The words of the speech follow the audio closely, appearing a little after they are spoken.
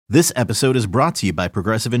This episode is brought to you by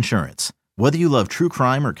Progressive Insurance. Whether you love true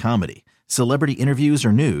crime or comedy, celebrity interviews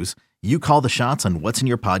or news, you call the shots on what's in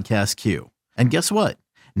your podcast queue. And guess what?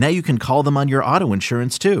 Now you can call them on your auto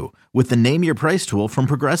insurance too with the Name Your Price tool from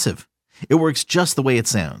Progressive. It works just the way it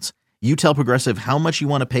sounds. You tell Progressive how much you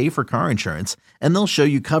want to pay for car insurance, and they'll show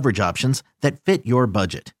you coverage options that fit your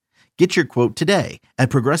budget. Get your quote today at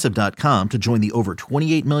Progressive.com to join the over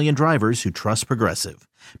 28 million drivers who trust Progressive.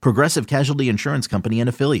 Progressive Casualty Insurance Company and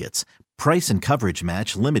Affiliates. Price and coverage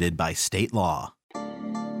match limited by state law.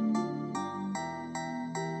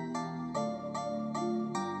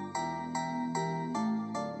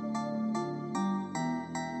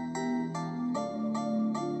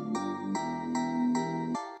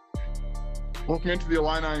 Welcome into the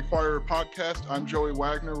Illini Inquirer podcast. I'm Joey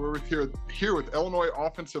Wagner. We're here with Illinois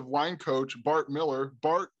offensive line coach Bart Miller.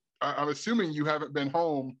 Bart, I'm assuming you haven't been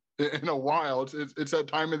home in a while. It's that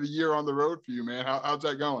time of the year on the road for you, man. How's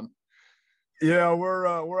that going? Yeah, we're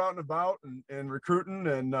out and about and recruiting,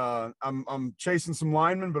 and I'm chasing some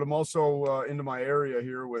linemen, but I'm also into my area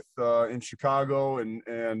here with in Chicago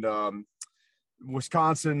and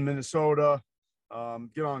Wisconsin, Minnesota.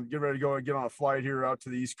 Get ready to go and get on a flight here out to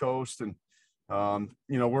the East Coast, and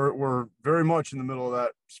we're very much in the middle of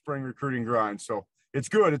that spring recruiting grind. So it's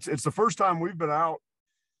good. It's the first time we've been out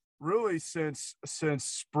really since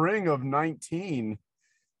spring of 19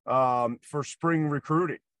 for spring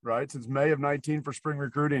recruiting, right? Since May of 19 for spring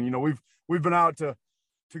recruiting. We've been out to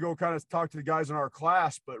go kind of talk to the guys in our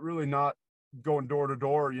class, but really not going door to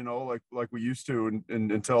door, like we used to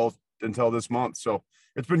until this month. So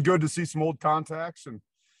it's been good to see some old contacts and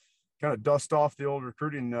kind of dust off the old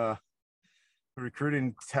recruiting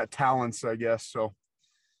talents, I guess. So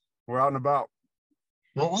we're out and about.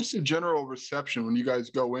 Well, what's the general reception when you guys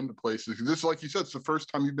go into places? Because this, like you said, it's the first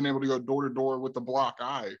time you've been able to go door to door with the block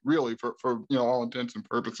eye, really, for all intents and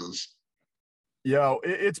purposes. Yeah,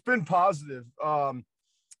 it's been positive. For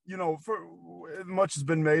much has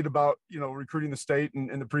been made about recruiting the state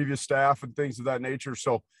and the previous staff and things of that nature.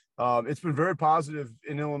 So it's been very positive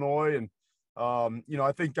in Illinois, and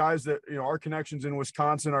I think guys that our connections in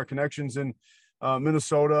Wisconsin, our connections in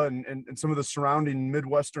Minnesota, and some of the surrounding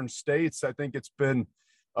Midwestern states, I think it's been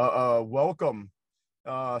a welcome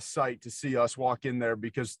sight to see us walk in there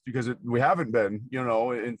because we haven't been,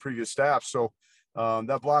 in previous staff. So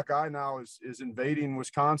that black eye now is invading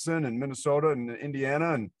Wisconsin and Minnesota and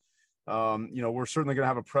Indiana, and we're certainly going to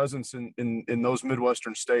have a presence in those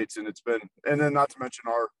Midwestern states. And then not to mention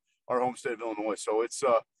our home state of Illinois. So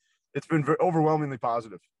it's been very overwhelmingly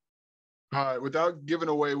positive. All right, without giving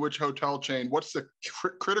away which hotel chain, what's the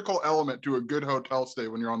critical element to a good hotel stay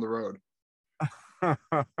when you're on the road?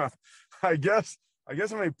 I guess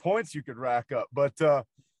how many points you could rack up, but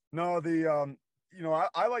no,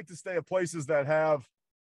 I like to stay at places that have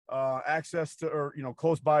access to, or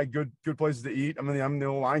close by good places to eat. I'm the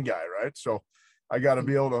old line guy, right? So I got to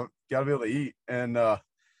be able to eat, and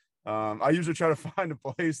I usually try to find a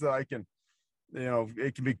place that I can.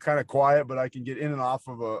 It can be kind of quiet, but I can get in and off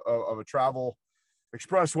of a travel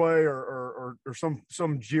expressway or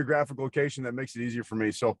some geographic location that makes it easier for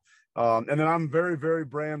me. So, and then I'm very, very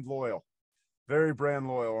brand loyal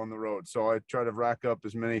on the road. So I try to rack up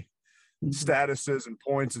as many statuses and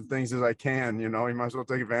points and things as I can. You might as well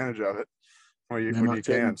take advantage of it when you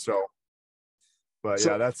can. So, but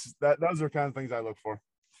yeah, those are kind of things I look for.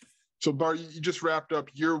 So, Bart, you just wrapped up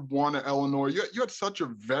year one at Illinois. You had such a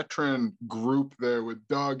veteran group there with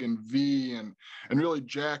Doug and V and really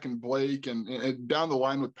Jack and Blake and down the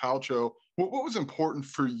line with Palcho. What was important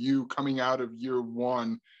for you coming out of year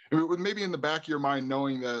one? Maybe in the back of your mind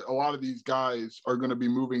knowing that a lot of these guys are going to be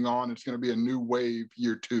moving on. It's going to be a new wave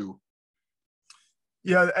year two.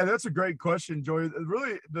 Yeah, and that's a great question, Joey.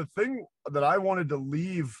 Really, the thing that I wanted to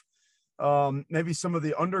leave maybe some of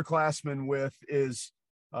the underclassmen with is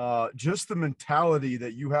just the mentality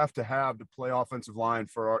that you have to play offensive line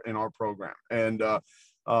in our program. And,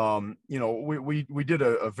 we did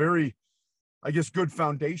a very, I guess, good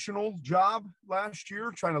foundational job last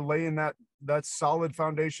year, trying to lay in that solid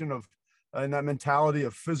foundation of, and that mentality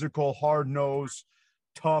of physical, hard nose,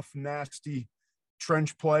 tough, nasty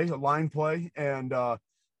trench play, line play. And,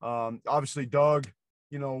 obviously Doug,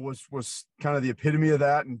 was kind of the epitome of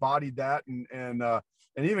that, embodied that. And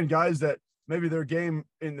even guys that, maybe their game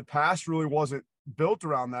in the past really wasn't built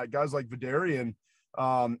around that. Guys like Vidarian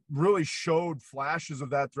really showed flashes of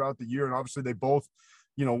that throughout the year. And obviously they both,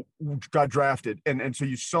 got drafted. And so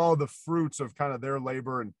you saw the fruits of kind of their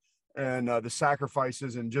labor and the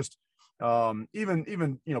sacrifices, and just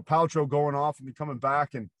even Palcho going off and coming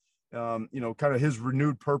back, and kind of his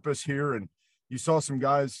renewed purpose here. And you saw some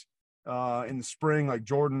guys in the spring, like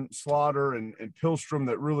Jordan Slaughter and Pilstrom,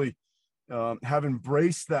 that really have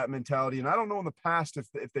embraced that mentality. And I don't know in the past if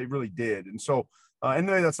they really did. And so, and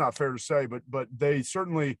maybe that's not fair to say, but they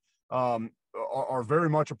certainly are very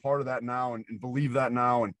much a part of that now and believe that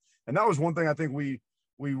now. And that was one thing I think we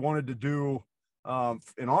wanted to do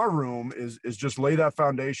in our room is just lay that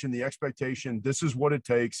foundation, the expectation. This is what it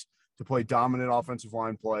takes to play dominant offensive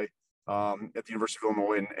line play at the University of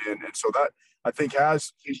Illinois. And so that, I think,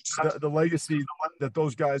 has the legacy that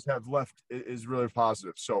those guys have left is really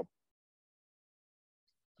positive. So,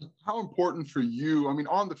 how important for you? I mean,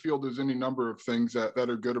 on the field, there's any number of things that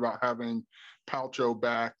are good about having Palcho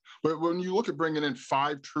back. But when you look at bringing in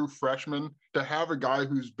 5 true freshmen, to have a guy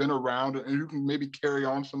who's been around and who can maybe carry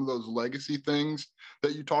on some of those legacy things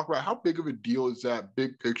that you talk about, how big of a deal is that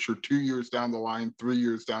big picture 2 years down the line, 3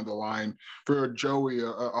 years down the line for a Joey,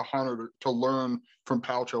 a Hunter to learn from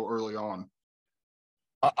Palcho early on?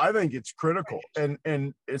 I think it's critical, and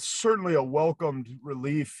it's certainly a welcomed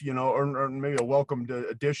relief, or maybe a welcomed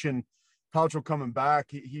addition. Palcho coming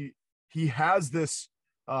back, he has this.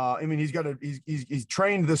 I mean, he's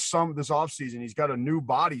trained this offseason. He's got a new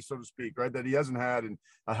body, so to speak, right, that he hasn't had, and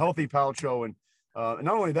a healthy Palcho, and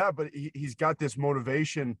not only that, but he's got this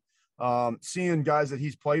motivation. Seeing guys that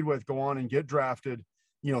he's played with go on and get drafted.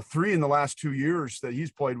 3 in the last 2 years that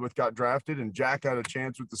he's played with got drafted, and Jack had a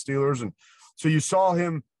chance with the Steelers. And so you saw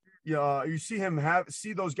him, you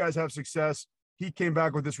see those guys have success. He came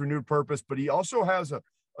back with this renewed purpose, but he also has a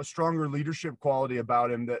stronger leadership quality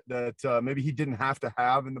about him that maybe he didn't have to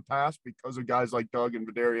have in the past because of guys like Doug and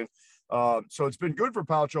Vidarian. So it's been good for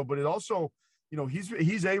Palcho, but it also,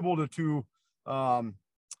 he's able to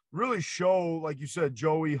really show, like you said,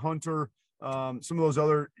 Joey, Hunter, some of those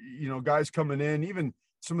other, guys coming in, even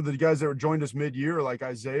some of the guys that were joined us mid-year, like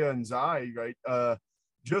Isaiah and Zai, right? The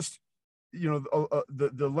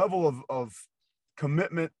level of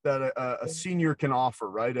commitment that a senior can offer,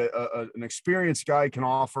 right? An experienced guy can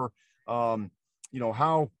offer, how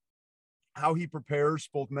he prepares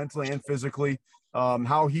both mentally and physically,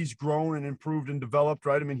 how he's grown and improved and developed,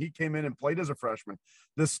 right? I mean, he came in and played as a freshman.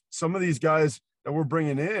 Some of these guys that we're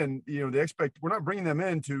bringing in, we're not bringing them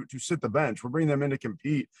in to sit the bench. We're bringing them in to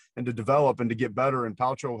compete and to develop and to get better. And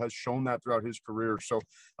Palcho has shown that throughout his career. So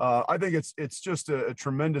I think it's just a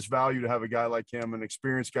tremendous value to have a guy like him, an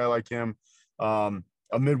experienced guy like him,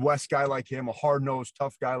 a Midwest guy like him, a hard-nosed,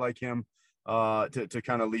 tough guy like him, to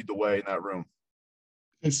kind of lead the way in that room.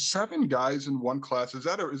 Is 7 guys in one class, is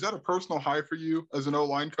that a personal high for you as an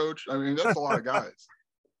O-line coach? I mean, that's a lot of guys.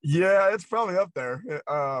 Yeah, it's probably up there.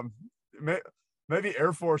 Maybe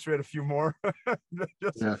Air Force, we had a few more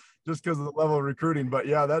just because of the level of recruiting. But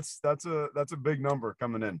yeah, that's a big number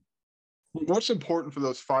coming in. What's important for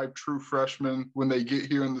those 5 true freshmen when they get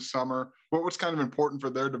here in the summer? What's kind of important for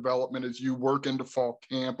their development as you work into fall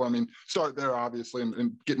camp? I mean, start there, obviously,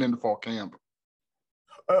 and getting into fall camp.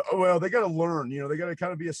 Well, they got to learn, they got to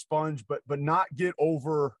kind of be a sponge, but not get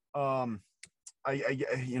over, not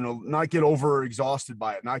get over exhausted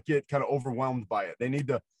by it, not get kind of overwhelmed by it. They need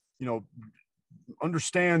to,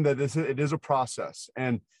 understand that it is a process.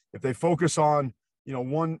 And if they focus on,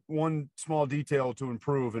 one small detail to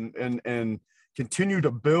improve and continue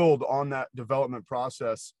to build on that development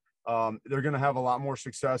process, they're going to have a lot more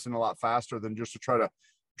success and a lot faster than just to try to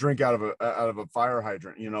drink out of a fire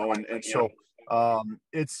hydrant, and so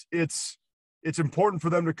it's important for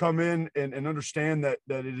them to come in and understand that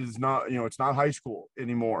it is not, it's not high school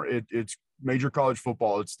anymore. It's major college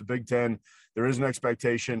football. It's the Big Ten. There is an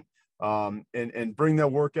expectation, and bring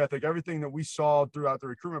that work ethic, everything that we saw throughout the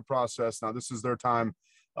recruitment process. Now this is their time,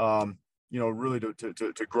 really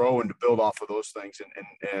to grow and to build off of those things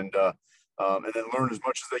and then learn as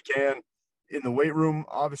much as they can in the weight room,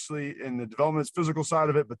 obviously in the development physical side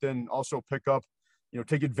of it, but then also pick up,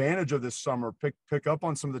 take advantage of this summer, pick up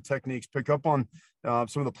on some of the techniques, pick up on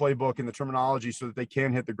some of the playbook and the terminology so that they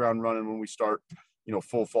can hit the ground running when we start,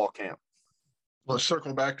 full fall camp. Let's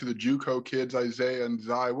circle back to the JUCO kids, Isaiah and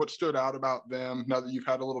Zai. What stood out about them now that you've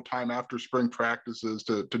had a little time after spring practices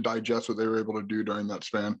to digest what they were able to do during that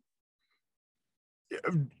span?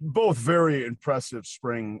 Both very impressive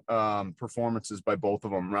spring performances by both of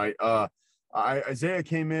them, right? Isaiah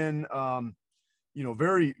came in,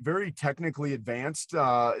 very, very technically advanced.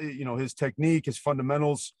 His technique, his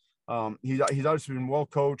fundamentals. He's obviously been well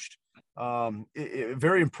coached.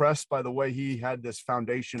 Very impressed by the way he had this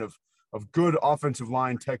foundation of good offensive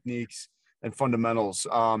line techniques and fundamentals.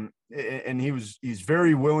 And he's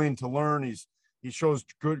very willing to learn. He shows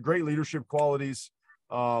great leadership qualities.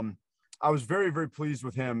 I was very, very pleased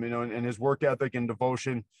with him, and his work ethic and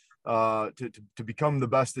devotion to become the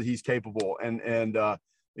best that he's capable. And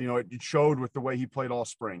it showed with the way he played all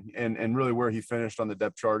spring and really where he finished on the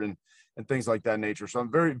depth chart and things like that nature. So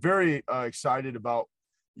I'm very, very excited about,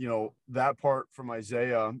 that part from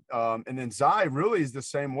Isaiah. And then Zai really is the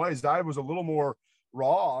same way. Zai was a little more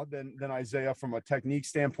raw than Isaiah from a technique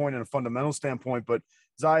standpoint and a fundamental standpoint, but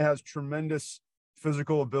Zai has tremendous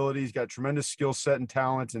physical ability. He's got tremendous skill set and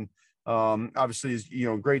talent, and obviously is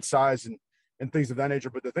great size and things of that nature.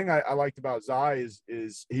 But the thing I liked about Zai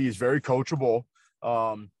is he's very coachable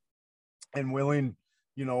and willing.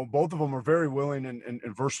 Both of them are very willing and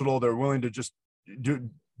versatile. They're willing to just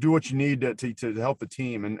do what you need to help the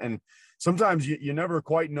team. And sometimes you never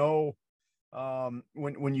quite know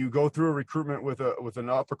when you go through a recruitment with an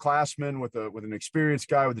upperclassman, with an experienced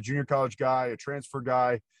guy, with a junior college guy, a transfer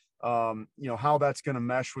guy, how that's going to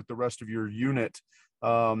mesh with the rest of your unit,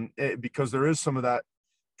 because there is some of that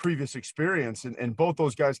previous experience, and both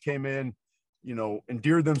those guys came in,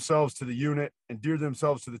 endeared themselves to the unit, endeared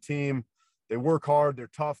themselves to the team. They work hard, they're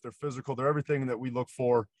tough, they're physical, they're everything that we look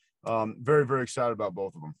for. Very, very excited about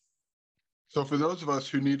both of them. So for those of us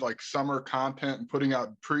who need like summer content and putting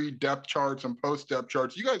out pre-depth charts and post-depth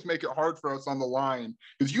charts, you guys make it hard for us on the line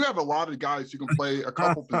because you have a lot of guys who can play a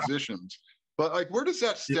couple positions. But like, where does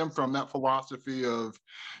that stem from, that philosophy of,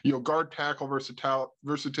 guard tackle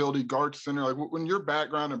versatility, guard center? Like when your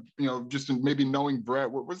background and, just in maybe knowing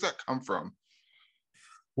Brett, where does that come from?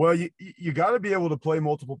 Well, you got to be able to play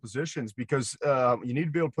multiple positions because you need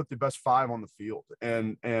to be able to put the best five on the field.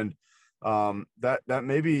 And that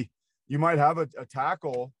maybe you might have a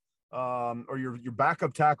tackle or your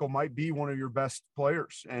backup tackle might be one of your best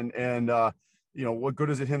players. And what good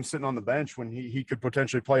is it him sitting on the bench when he could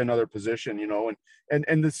potentially play another position,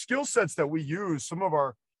 and the skill sets that we use, some of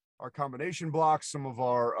our combination blocks, some of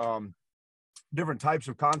our different types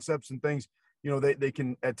of concepts and things, they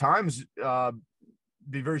can at times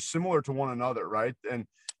be very similar to one another. Right. And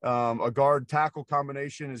a guard tackle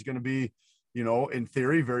combination is going to be, in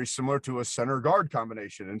theory, very similar to a center guard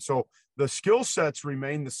combination. And so the skill sets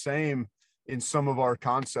remain the same in some of our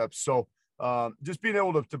concepts. So just being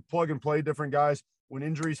able to plug and play different guys when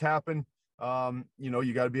injuries happen,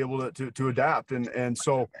 you got to be able to adapt. And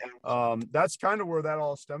so that's kind of where that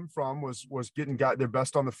all stemmed from, was getting their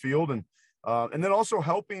best on the field. And then also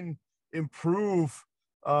helping improve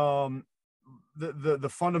the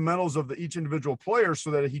fundamentals of each individual player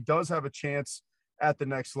so that he does have a chance at the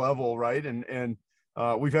next level. Right. And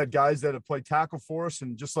we've had guys that have played tackle for us,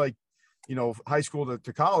 and just like, high school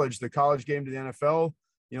to college, the college game to the NFL,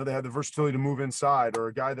 they have the versatility to move inside, or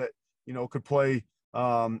a guy that, could play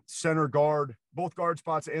center guard, both guard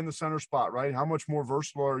spots and the center spot, right? How much more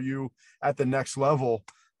versatile are you at the next level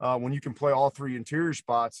when you can play all three interior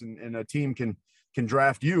spots, and a team can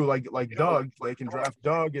draft you like Doug. They can draft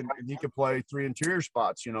Doug and he can play three interior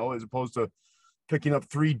spots, as opposed to picking up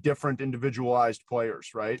three different individualized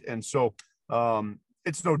players. Right. And so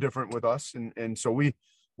it's no different with us. And so we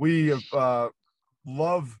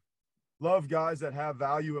love guys that have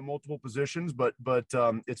value in multiple positions, but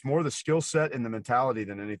it's more the skill set and the mentality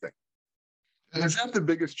than anything. And is that the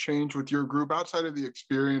biggest change with your group outside of the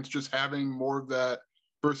experience, just having more of that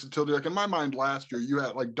versatility? Like in my mind last year, you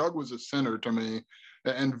had like Doug was a center to me,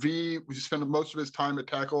 and V, we spent most of his time at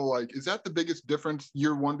tackle. Like, is that the biggest difference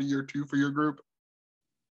year one to year two for your group?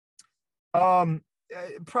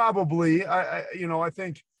 Probably. I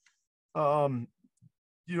think we're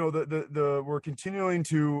continuing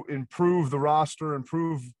to improve the roster,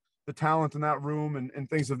 improve the talent in that room, and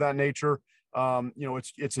things of that nature.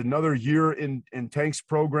 It's another year in Tank's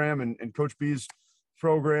program and Coach B's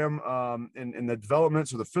program, in the development.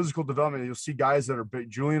 So the physical development, you'll see guys that are big.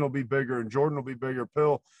 Julian will be bigger, and Jordan will be bigger.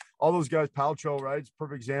 Pill, all those guys, Palcho, right? It's a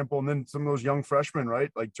perfect example. And then some of those young freshmen, right?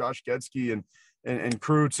 Like Josh Gedsky and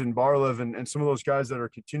Kreutz and Barlev and some of those guys that are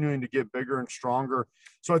continuing to get bigger and stronger.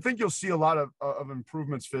 So I think you'll see a lot of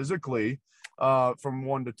improvements physically from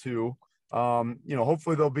 1 to 2.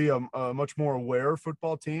 Hopefully they'll be a much more aware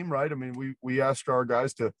football team, right? I mean, we ask our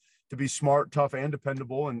guys to be smart, tough, and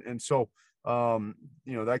dependable. And so,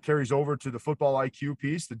 that carries over to the football IQ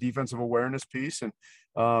piece, the defensive awareness piece. And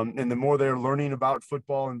the more they're learning about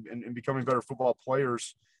football and becoming better football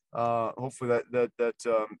players, hopefully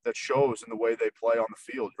that shows in the way they play on the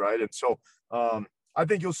field. Right. And so I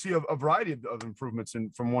think you'll see a variety of improvements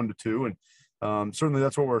from 1 to 2. And certainly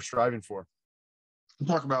that's what we're striving for.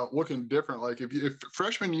 Talk about looking different. Like if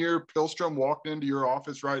freshman year Pihlstrom walked into your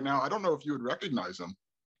office right now, I don't know if you would recognize him.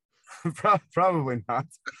 Probably not.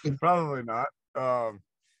 Probably not.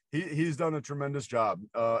 He's done a tremendous job.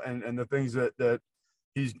 And the things that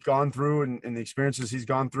he's gone through and the experiences he's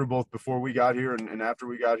gone through both before we got here and after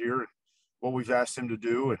we got here, and what we've asked him to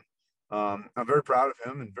do. I'm very proud of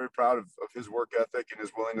him and very proud of his work ethic and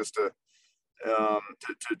his willingness to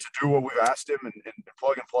do what we've asked him and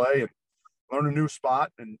plug and play and learn a new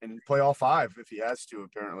spot and play all five if he has to,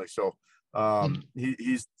 apparently. So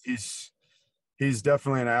he's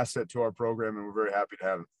definitely an asset to our program, and we're very happy to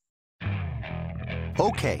have him.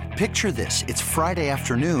 Okay, picture this. It's Friday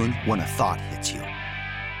afternoon when a thought hits you.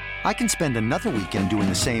 I can spend another weekend doing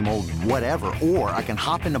the same old whatever, or I can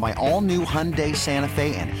hop into my all-new Hyundai Santa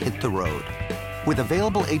Fe and hit the road. With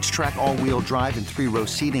available H-Track all-wheel drive and 3-row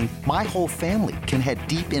seating, my whole family can head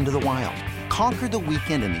deep into the wild. Conquer the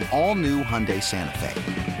weekend in the all-new Hyundai Santa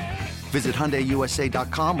Fe. Visit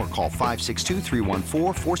HyundaiUSA.com or call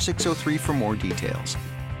 562-314-4603 for more details.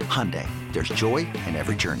 Hyundai, there's joy in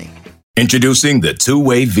every journey. Introducing the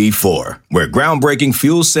Two-Way V4, where groundbreaking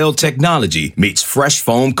fuel cell technology meets fresh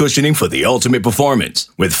foam cushioning for the ultimate performance.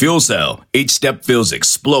 With Fuel Cell, each step feels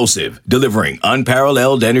explosive, delivering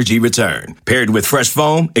unparalleled energy return. Paired with fresh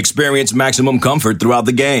foam, experience maximum comfort throughout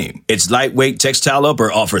the game. Its lightweight textile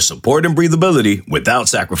upper offers support and breathability without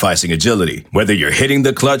sacrificing agility. Whether you're hitting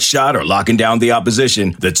the clutch shot or locking down the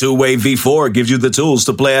opposition, the Two-Way V4 gives you the tools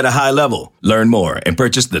to play at a high level. Learn more and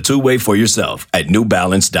purchase the Two-Way for yourself at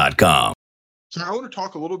NewBalance.com. So I want to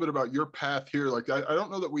talk a little bit about your path here. Like, I don't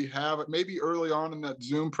know that we have it maybe early on in that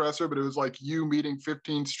Zoom presser, but it was like you meeting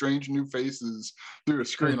 15 strange new faces through a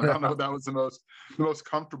screen. I don't know if that was the most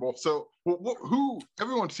comfortable. So who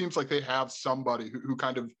everyone seems like they have somebody who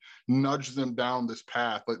kind of nudged them down this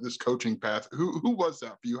path, like this coaching path. Who was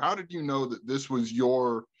that for you? How did you know that this was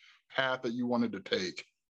your path that you wanted to take?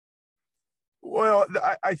 Well,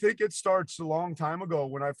 I think it starts a long time ago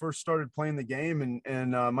when I first started playing the game,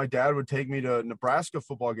 and my dad would take me to Nebraska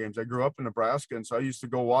football games. I grew up in Nebraska, and so I used to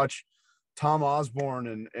go watch Tom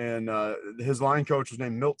Osborne, and his line coach was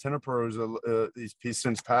named Milt Tinniper. He's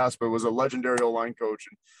since passed, but was a legendary O-line coach.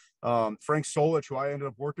 And Frank Solich, who I ended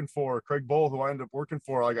up working for, Craig Bull, who I ended up working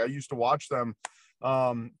for. Like, I used to watch them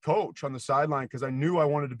coach on the sideline because I knew I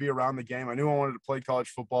wanted to be around the game. I knew I wanted to play college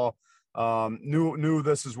football. Knew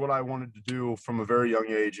this is what I wanted to do from a very young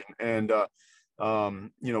age, and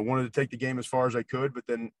wanted to take the game as far as I could, but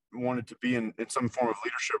then wanted to be in some form of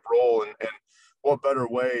leadership role, and what better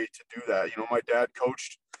way to do that? You know, my dad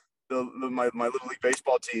coached my Little League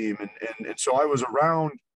baseball team, and so I was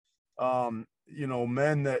around,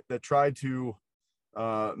 men that tried to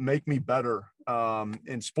make me better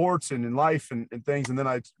in sports and in life and things, and then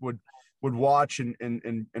I would watch,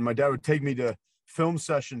 and my dad would take me to film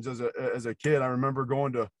sessions as a kid. I remember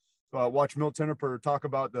going to watch Milt Tinniper talk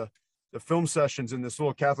about the film sessions in this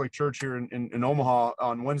little Catholic church here in Omaha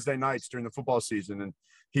on Wednesday nights during the football season. And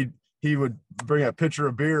he would bring a pitcher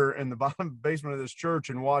of beer in the bottom basement of this church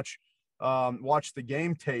and watch the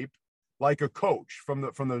game tape like a coach from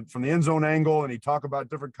the end zone angle. And he'd talk about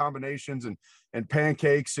different combinations and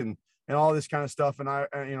pancakes and all this kind of stuff. And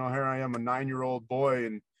here I am, a 9-year-old boy,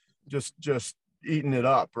 and just eating it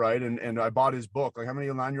up, right? And I bought his book. Like, how many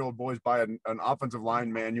 9-year-old boys buy an offensive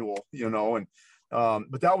line manual, and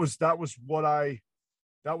but that was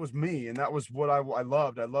me, and that was what I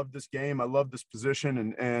loved. I loved this game. I loved this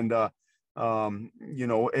position, and then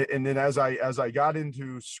as I got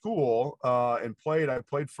into school and played, I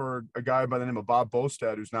played for a guy by the name of Bob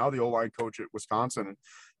Bostad, who's now the O-line coach at Wisconsin.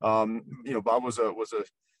 And Bob was a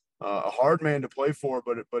hard man to play for,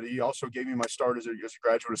 but he also gave me my start as a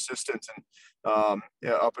graduate assistant and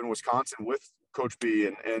up in Wisconsin with Coach B.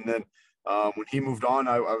 And then when he moved on,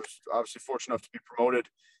 I was obviously fortunate enough to be promoted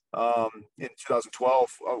in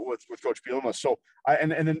 2012 with Coach Bielema. So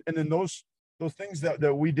and then those things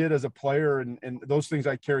that we did as a player and those things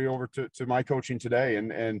I carry over to my coaching today,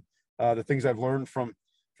 and the things I've learned from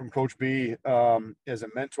Coach B as a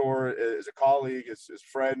mentor, as a colleague, as a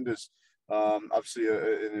friend, as obviously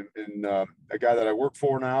a guy that I work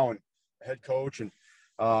for now and a head coach. And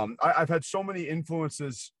I've had so many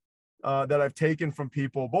influences that I've taken from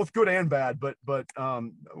people, both good and bad, but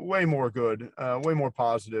way more good, way more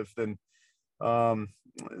positive than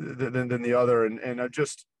the other. And I'm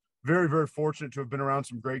just very, very fortunate to have been around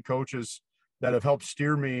some great coaches that have helped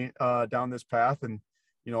steer me down this path. And,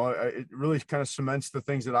 it really kind of cements the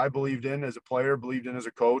things that I believed in as a player, believed in as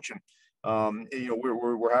a coach. And,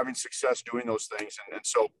 we're having success doing those things. And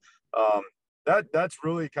so that's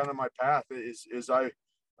really kind of my path is I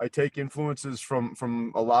take influences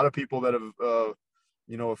from a lot of people that have,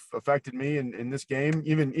 affected me in this game.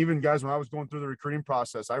 Even guys, when I was going through the recruiting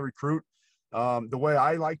process, I recruit the way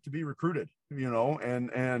I like to be recruited,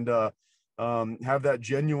 and have that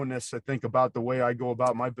genuineness, I think, about the way I go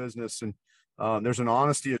about my business. And There's an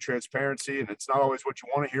honesty, a transparency, and it's not always what you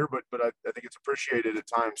want to hear, but I think it's appreciated at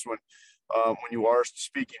times when you are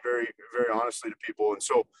speaking very, very honestly to people. And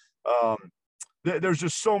so there's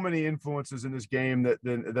just so many influences in this game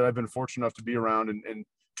that I've been fortunate enough to be around, and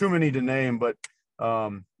too many to name, but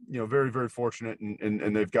very, very fortunate,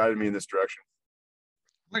 and they've guided me in this direction.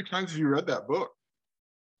 How many times have you read that book?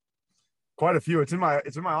 Quite a few. It's in my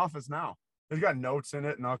office now. It's got notes in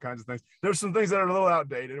it and all kinds of things. There's some things that are a little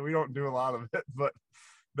outdated. We don't do a lot of it, but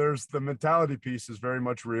there's the mentality piece is very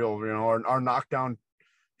much real. Our knockdown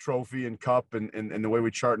trophy and cup and the way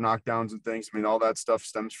we chart knockdowns and things. I mean, all that stuff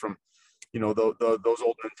stems from, those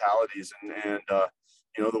old mentalities and the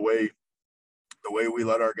way we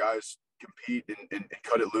let our guys compete and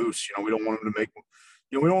cut it loose. We don't want them to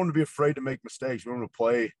we don't want them to be afraid to make mistakes. We want them to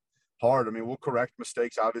play hard. I mean, we'll correct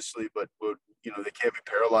mistakes, obviously, but they can't be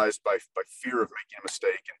paralyzed by fear of making a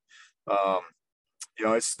mistake. And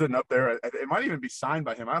it's sitting up there. It might even be signed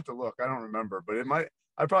by him. I have to look. I don't remember, but it might.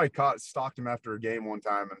 I probably stalked him after a game one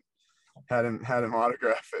time and had him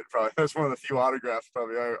autograph it. Probably that's one of the few autographs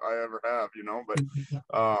probably I ever have. But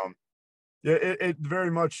it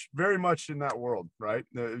very much in that world, right?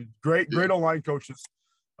 Great O-line coaches.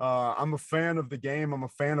 I'm a fan of the game. I'm a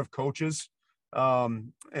fan of coaches.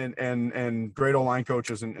 And great O-line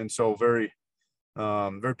coaches, and so very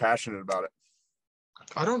passionate about it.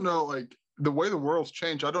 I don't know, like the way the world's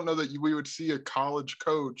changed. I don't know that we would see a college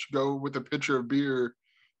coach go with a pitcher of beer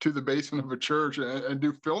to the basement of a church and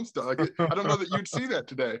do film stuff. Like I don't know that you'd see that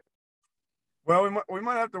today. Well, we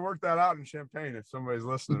might have to work that out in Champaign if somebody's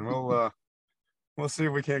listening. We'll see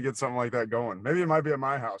if we can't get something like that going. Maybe it might be at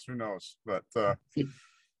my house. Who knows? But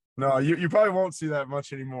no, you probably won't see that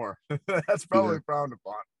much anymore. That's probably frowned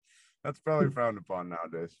upon. That's probably frowned upon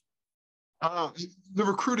nowadays. The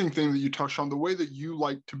recruiting thing that you touched on, the way that you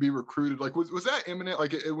like to be recruited, like was that imminent?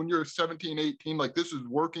 Like when you're 17, 18, like this is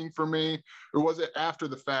working for me? Or was it after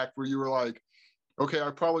the fact where you were like, okay, I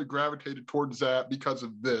probably gravitated towards that because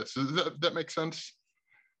of this? Does that make sense?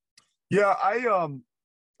 Yeah, I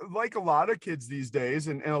like a lot of kids these days,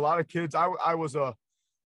 and a lot of kids, I was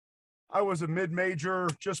a mid-major,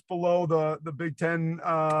 just below the Big Ten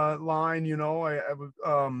line, I was,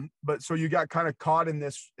 but so you got kind of caught in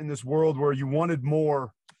this world where you wanted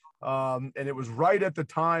more, and it was right at the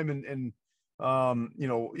time, and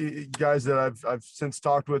guys that I've since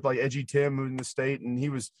talked with, like Edgy Tim in the state, and he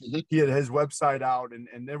had his website out,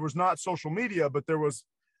 and there was not social media, but there was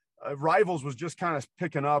Rivals was just kind of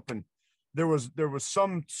picking up, and there was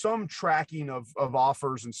some tracking of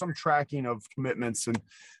offers and some tracking of commitments, and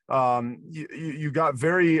you got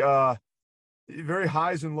very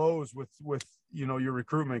highs and lows with your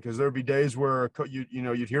recruitment, because there'd be days where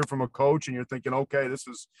you'd hear from a coach and you're thinking, okay, this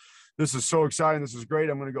is so exciting, this is great,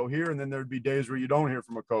 I'm going to go here, and then there'd be days where you don't hear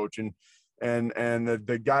from a coach, and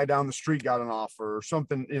the guy down the street got an offer or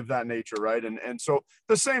something of that nature, right? And so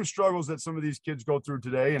the same struggles that some of these kids go through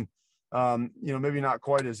today, and maybe not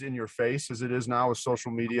quite as in your face as it is now with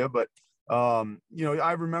social media, but I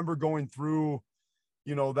remember going through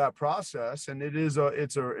that process, and it's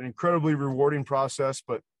an incredibly rewarding process.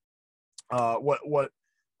 But what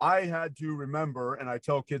I had to remember, and I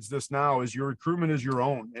tell kids this now, is your recruitment is your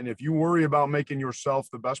own, and if you worry about making yourself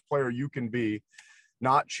the best player you can be,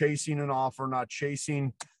 not chasing an offer, not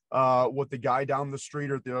chasing what the guy down the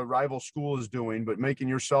street or the rival school is doing, but making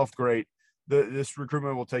yourself great, this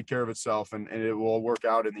recruitment will take care of itself, and it will work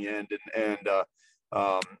out in the end.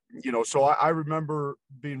 So I remember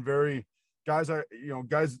being very guys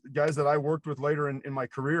that I worked with later in my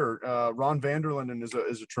career. Ron Vanderlinden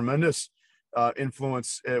is a tremendous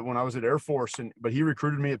influence when I was at Air Force, but he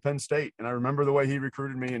recruited me at Penn State, and I remember the way he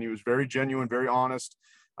recruited me, and he was very genuine, very honest.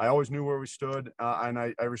 I always knew where we stood, and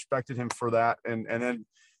I respected him for that, and then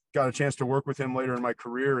got a chance to work with him later in my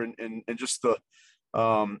career, and just the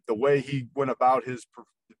way he went about his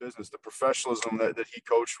business, the professionalism that he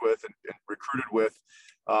coached with and recruited with,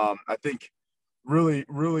 I think really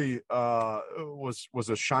was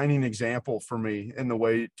a shining example for me in the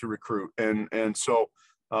way to recruit. And so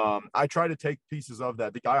I try to take pieces of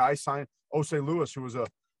that. The guy I signed, Osei Lewis, who was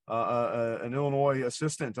an Illinois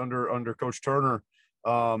assistant under Coach Turner,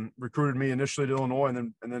 recruited me initially to Illinois,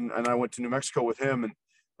 and I went to New Mexico with him, and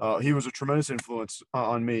he was a tremendous influence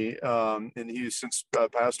on me, and he's since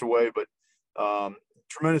passed away, but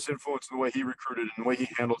tremendous influence in the way he recruited and the way he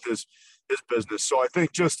handled his business. So I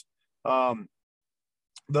think just the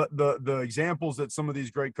examples that some of these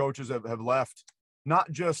great coaches have left,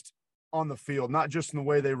 not just on the field, not just in the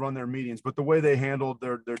way they run their meetings, but the way they handled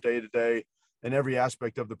their day-to-day and every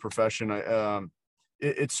aspect of the profession.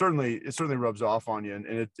 It certainly rubs off on you,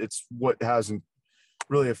 and it's what hasn't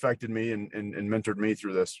really affected me and mentored me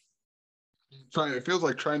through this. It feels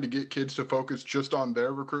like trying to get kids to focus just on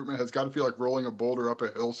their recruitment has got to feel like rolling a boulder up a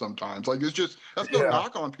hill sometimes. Like that's no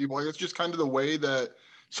knock on people. Like it's just kind of the way that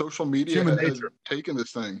social media has taken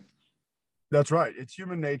this thing. That's right. It's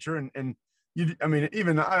human nature. And you, I mean,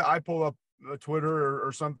 even I pull up Twitter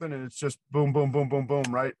or something and it's just boom, boom, boom, boom,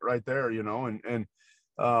 boom, right there, and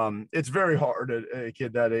it's very hard at a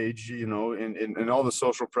kid that age, and all the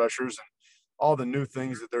social pressures and all the new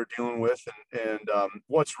things that they're dealing with and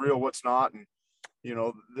what's real, what's not. And,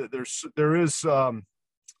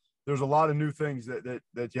 there's a lot of new things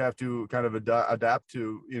that you have to kind of adapt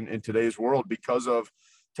to in today's world because of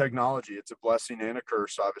technology. It's a blessing and a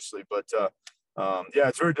curse, obviously, but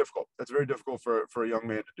it's very difficult. That's very difficult for a young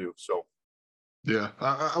man to do. So. Yeah,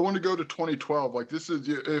 I want to go to 2012. Like this is,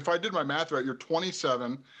 if I did my math right, you're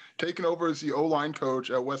 27, taking over as the O-line coach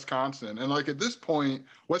at Wisconsin. And like at this point,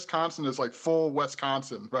 Wisconsin is like full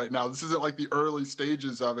Wisconsin right now. This isn't like the early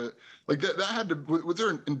stages of it. Like that had to, was there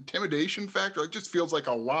an intimidation factor? It just feels like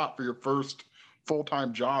a lot for your first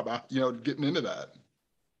full-time job, getting into that.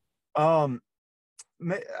 I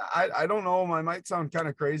don't know. I might sound kind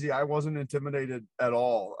of crazy. I wasn't intimidated at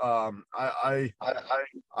all. I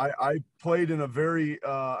played in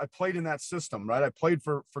I played in that system, right? I played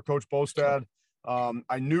for Coach Bostad.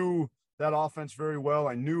 I knew that offense very well.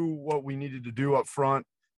 I knew what we needed to do up front.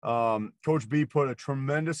 Coach B put a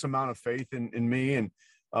tremendous amount of faith in me and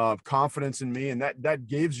confidence in me, and that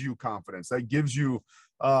gives you confidence. That gives you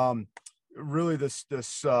really this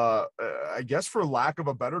I guess, for lack of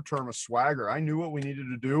a better term, a swagger. I knew what we needed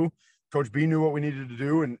to do. Coach B knew what we needed to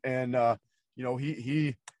do. And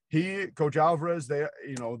he Coach Alvarez, they,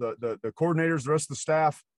 the coordinators, the rest of the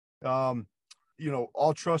staff, all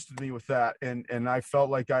trusted me with that. And I felt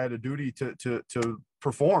like I had a duty to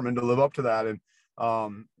perform and to live up to that. And,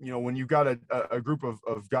 when you got a group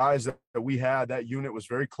of guys that we had, that unit was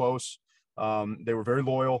very close. They were very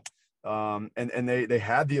loyal. And they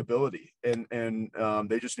had the ability and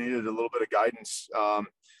they just needed a little bit of guidance,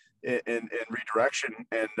 and redirection.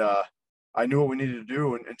 And, I knew what we needed to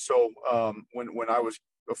do. And so, when I was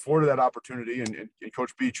afforded that opportunity and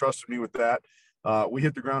Coach B trusted me with that, we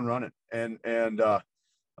hit the ground running and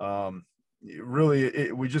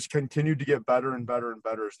really we just continued to get better and better and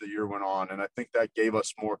better as the year went on. And I think that gave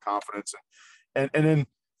us more confidence and then,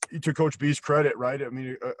 to Coach B's credit, right? I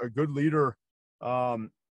mean, a good leader,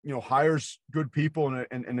 hires good people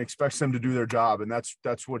and expects them to do their job. And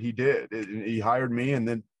that's what he did. He hired me and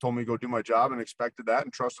then told me to go do my job and expected that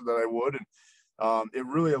and trusted that I would. And it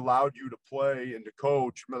really allowed you to play and to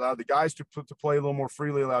coach, allowed the guys to play a little more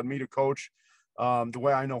freely, allowed me to coach the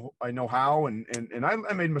way I know how. And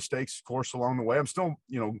I made mistakes, of course, along the way. I'm still,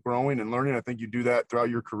 growing and learning. I think you do that throughout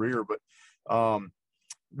your career, but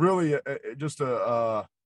really just a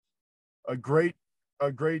great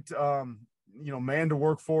man to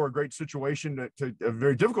work for, a great situation to a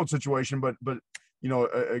very difficult situation, but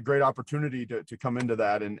a great opportunity to come into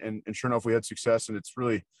that. And sure enough, we had success, and it's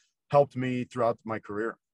really helped me throughout my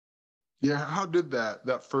career. Yeah. How did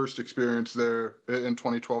that first experience there in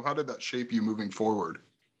 2012, how did that shape you moving forward?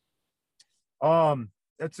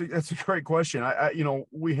 That's a great question.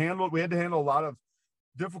 We had to handle a lot of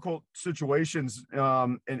difficult situations,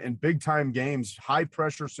 in big time games, high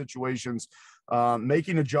pressure situations,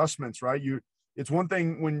 making adjustments, right? It's one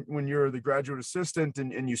thing when you're the graduate assistant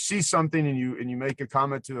and you see something and you make a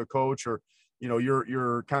comment to a coach, or,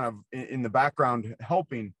 you're kind of in the background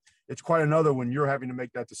helping. It's quite another when you're having to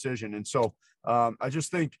make that decision. And so, I just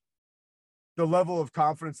think the level of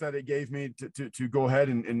confidence that it gave me to go ahead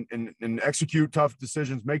and execute tough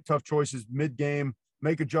decisions, make tough choices mid-game,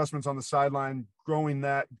 make adjustments on the sideline, growing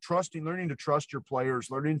that, learning to trust your players,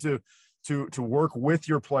 learning to work with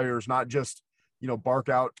your players, not just, bark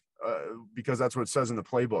out because that's what it says in the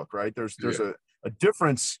playbook, right? There's a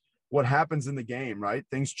difference what happens in the game, right?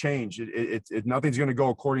 Things change. Nothing's going to go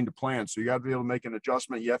according to plan. So you got to be able to make an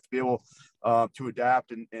adjustment. You have to be able to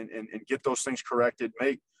adapt and get those things corrected,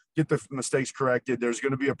 get the mistakes corrected. There's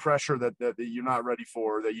going to be a pressure that you're not ready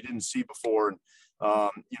for, that you didn't see before. And,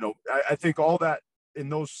 I think all that in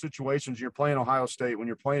those situations, you're playing Ohio State, when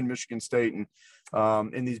you're playing Michigan State,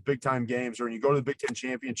 and in these big time games, or when you go to the Big Ten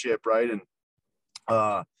championship, right? And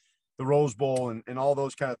the Rose Bowl and all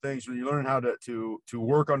those kind of things, when you learn how to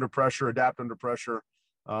work under pressure, adapt under pressure.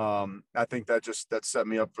 I think that set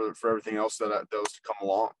me up for everything else that was to come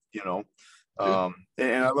along,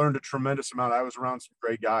 and I learned a tremendous amount. I was around some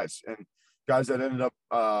great guys and guys that ended up,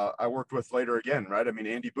 I worked with later again, right? I mean,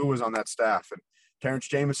 Andy Boo was on that staff, and Terrence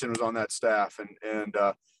Jamison was on that staff. And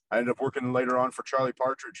I ended up working later on for Charlie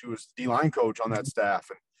Partridge, who was the D-line coach on that staff.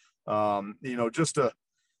 And, just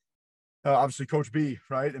Obviously Coach B,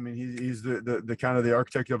 right? I mean, he's the kind of the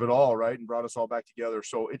architect of it all, right? And brought us all back together.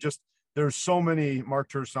 So there's so many Mark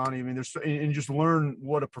Tersani. I mean, and just learn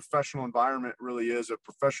what a professional environment really is. A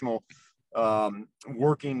professional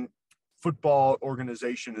working football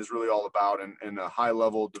organization is really all about, and a high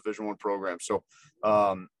level Division I program. So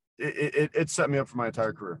it set me up for my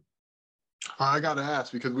entire career. I got to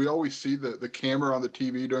ask, because we always see the camera on the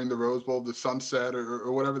TV during the Rose Bowl, the sunset,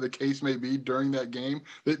 or whatever the case may be during that game.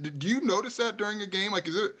 Do you notice that during a game? Like,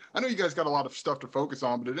 I know you guys got a lot of stuff to focus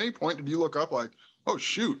on, but at any point did you look up like, oh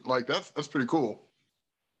shoot, like that's pretty cool?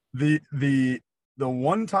 The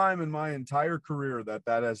one time in my entire career that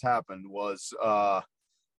has happened was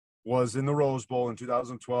in the Rose Bowl in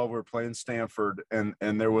 2012. We were playing Stanford, and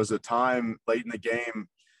there was a time late in the game.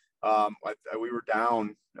 We were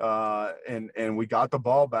down, and we got the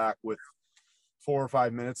ball back with 4 or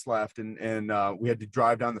 5 minutes left, and we had to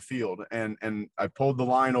drive down the field, and I pulled the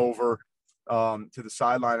line over to the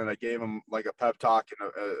sideline, and I gave him like a pep talk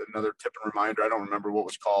and another tip and reminder. I don't remember what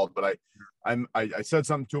was called, but I said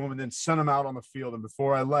something to him and then sent him out on the field. And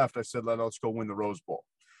before I left, I said, let's go win the Rose Bowl.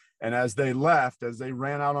 And as they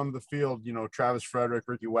ran out onto the field, Travis Frederick,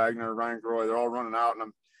 Ricky Wagner, Ryan Groy, they're all running out,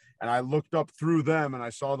 and I looked up through them and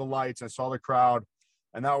I saw the lights, I saw the crowd,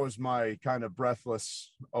 and that was my kind of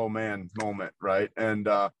breathless, oh man moment. Right. And,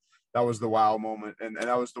 that was the wow moment. And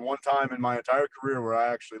that was the one time in my entire career where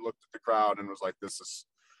I actually looked at the crowd and was like, this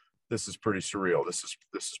is pretty surreal. This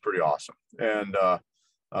is pretty awesome. And,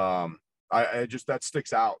 I just, that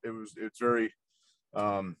sticks out. It's very,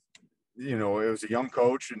 it was a young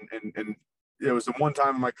coach, and it was the one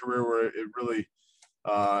time in my career where it really,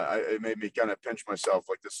 it made me kind of pinch myself,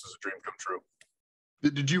 like this is a dream come true.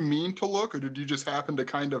 Did you mean to look, or did you just happen to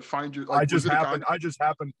kind of find your? I just happened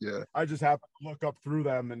to look up through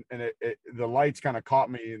them, and the lights kind of caught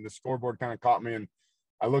me, and the scoreboard kind of caught me, and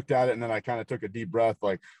I looked at it, and then I kind of took a deep breath,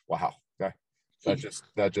 like, wow, that just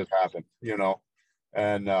happened,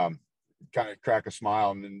 and kind of crack a smile,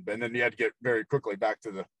 and then you had to get very quickly back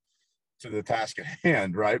to the task at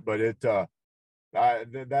hand, right? But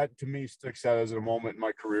that to me sticks out as a moment in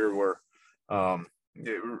my career where.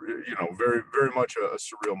 Very, very much a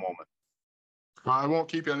surreal moment. I won't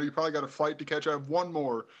keep you. I know you probably got a flight to catch. I have one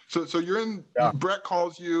more. So you're in. Yeah. Brett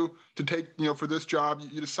calls you to take, for this job.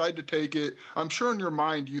 You decide to take it. I'm sure in your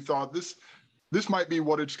mind you thought this might be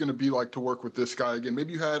what it's going to be like to work with this guy again.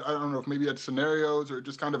 Maybe you had, I don't know if maybe you had scenarios or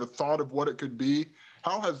just kind of a thought of what it could be.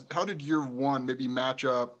 How did year one maybe match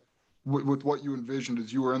up with what you envisioned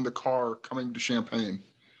as you were in the car coming to Champaign?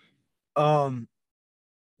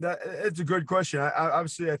 It's a good question. I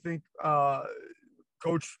think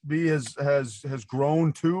Coach B has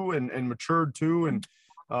grown too and matured too, and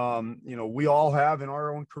we all have in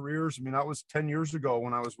our own careers. I mean, that was 10 years ago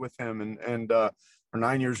when I was with him, and or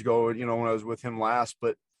 9 years ago, when I was with him last.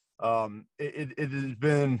 But it has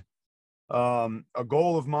been a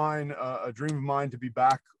goal of mine, a dream of mine to be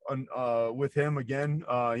back with him again.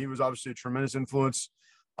 He was obviously a tremendous influence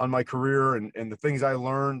on my career and the things I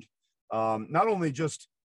learned, not only just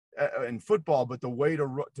in football, but the way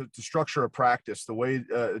to structure a practice, the way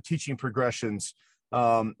teaching progressions,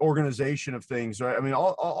 organization of things, right? I mean,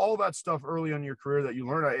 all that stuff early on in your career that you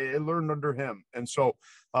learn, I learned under him. And so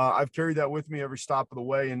I've carried that with me every stop of the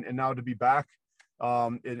way. And now to be back,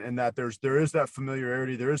 and that there is that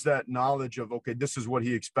familiarity, there is that knowledge of, okay, this is what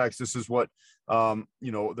he expects. This is what,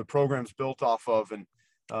 the program's built off of. And,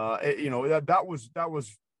 that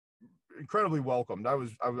was incredibly welcomed. I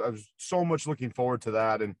was so much looking forward to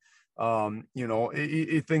that. And,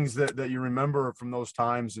 things that you remember from those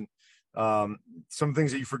times, and some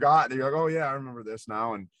things that you forgot that you're like, oh yeah, I remember this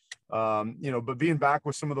now. And, but being back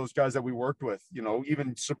with some of those guys that we worked with,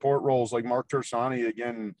 even support roles like Mark Tersani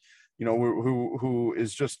again, who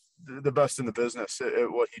is just the best in the business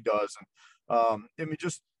at what he does. And,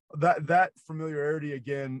 just that familiarity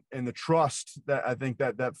again, and the trust that I think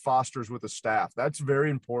that fosters with the staff, that's very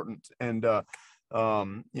important. And, that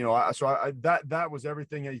was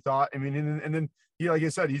everything that he thought. I mean, and then he, like I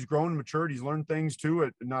said, he's grown and matured. He's learned things too,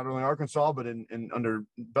 at not only Arkansas, but in under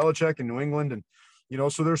Belichick in New England. And,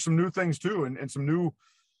 so there's some new things too, and some new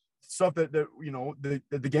stuff that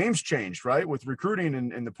the game's changed, right, with recruiting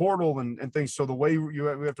and the portal and things. So the way we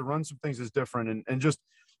have to run some things is different, and just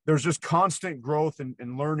there's just constant growth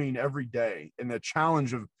and learning every day, and the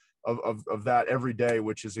challenge of that every day,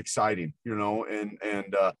 which is exciting,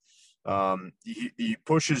 he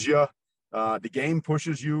pushes you. The game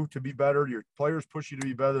pushes you to be better. Your players push you to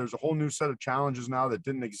be better. There's a whole new set of challenges now that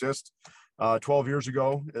didn't exist 12 years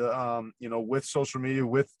ago, with social media,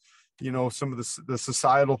 with, some of the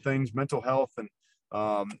societal things, mental health. And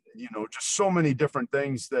Just so many different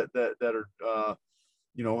things that are,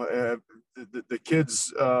 the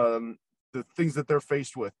kids, the things that they're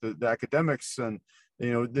faced with, the academics, and,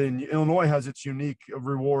 then Illinois has its unique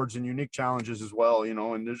rewards and unique challenges as well,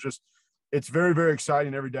 and it's very, very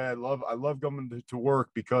exciting every day. I love coming to work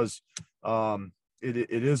because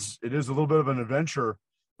it is a little bit of an adventure,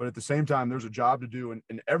 but at the same time, there's a job to do,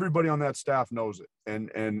 and everybody on that staff knows it, and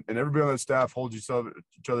everybody on that staff holds each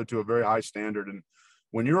other to a very high standard. And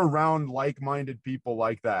when you're around like-minded people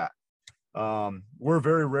like that, we're a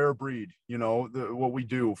very rare breed, what we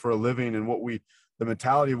do for a living and the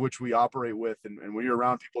mentality of which we operate with. And when you're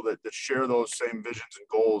around people that share those same visions and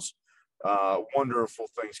goals, wonderful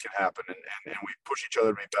things can happen, and we push each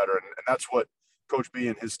other to be better. And that's what Coach B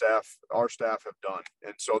and his staff, our staff, have done.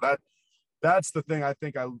 And so that's the thing. I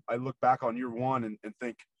think I look back on year one and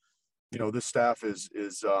think, this staff is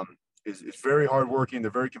very hardworking.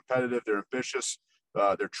 They're very competitive. They're ambitious.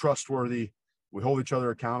 They're trustworthy. We hold each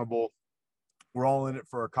other accountable. We're all in it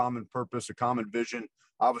for a common purpose, a common vision,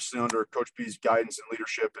 obviously under Coach B's guidance and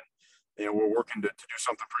leadership. And, we're working to do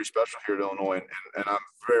something pretty special here at Illinois. And I'm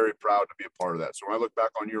very proud to be a part of that. So when I look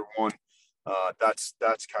back on year one, that's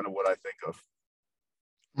kind of what I think of.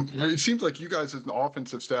 It seems like you guys as an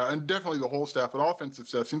offensive staff, and definitely the whole staff, but offensive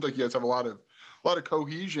staff, seems like you guys have a lot of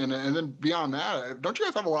cohesion. And then beyond that, don't you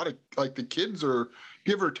guys have a lot of, like, the kids are,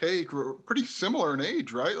 give or take, are pretty similar in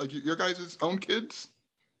age, right? Like your guys' own kids?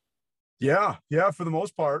 Yeah, for the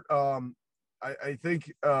most part. I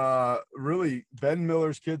think really Ben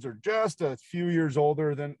Miller's kids are just a few years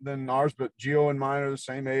older than ours, but Gio and mine are the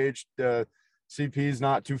same age. CP's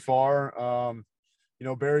not too far.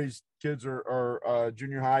 Barry's kids are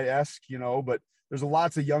junior high-esque, but there's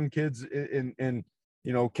lots of young kids in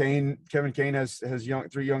Kevin Kane has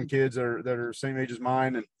three young kids that are same age as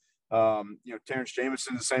mine. And, Terrence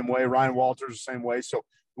Jameson's the same way. Ryan Walters the same way. So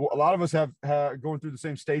a lot of us have going through the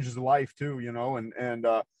same stages of life too, and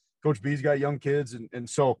Coach B's got young kids. And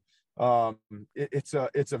so it's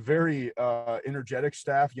a very energetic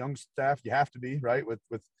staff, young staff. You have to be, right, with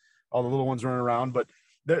all the little ones running around. But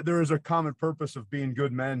there is a common purpose of being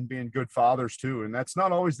good men, being good fathers too. And that's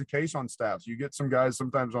not always the case on staffs. You get some guys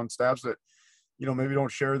sometimes on staffs that, maybe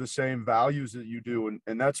don't share the same values that you do.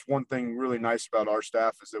 And that's one thing really nice about our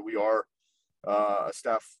staff is that we are a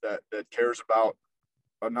staff that cares about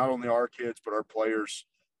not only our kids, but our players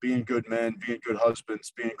being good men, being good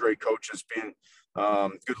husbands, being great coaches, being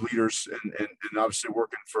good leaders, and obviously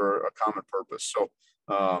working for a common purpose. So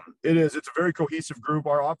it's a very cohesive group.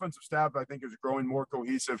 Our offensive staff, I think, is growing more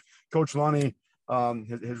cohesive. Coach Lunny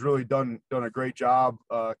has really done a great job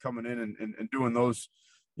coming in and doing those,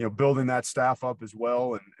 building that staff up as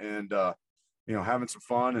well, and having some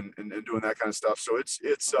fun and doing that kind of stuff. So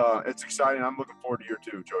it's exciting. I'm looking forward to year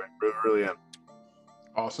two, Joey. Really am.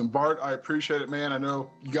 Awesome. Bart, I appreciate it, man. I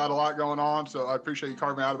know you got a lot going on, so I appreciate you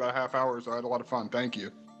carving out about a half hour. So I had a lot of fun. Thank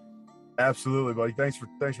you. Absolutely, buddy. Thanks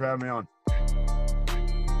for having me on.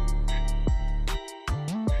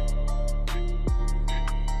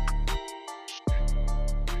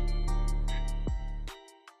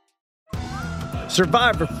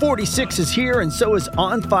 Survivor 46 is here, and so is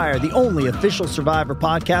On Fire, the only official Survivor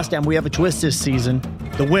podcast, and we have a twist this season.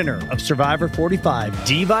 The winner of Survivor 45,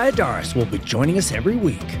 Dee Valladares, will be joining us every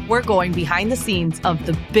week. We're going behind the scenes of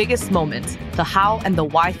the biggest moments, the how and the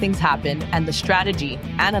why things happen, and the strategy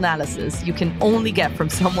and analysis you can only get from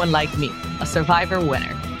someone like me, a Survivor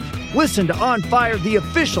winner. Listen to On Fire, the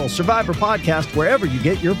official Survivor podcast, wherever you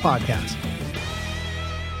get your podcasts.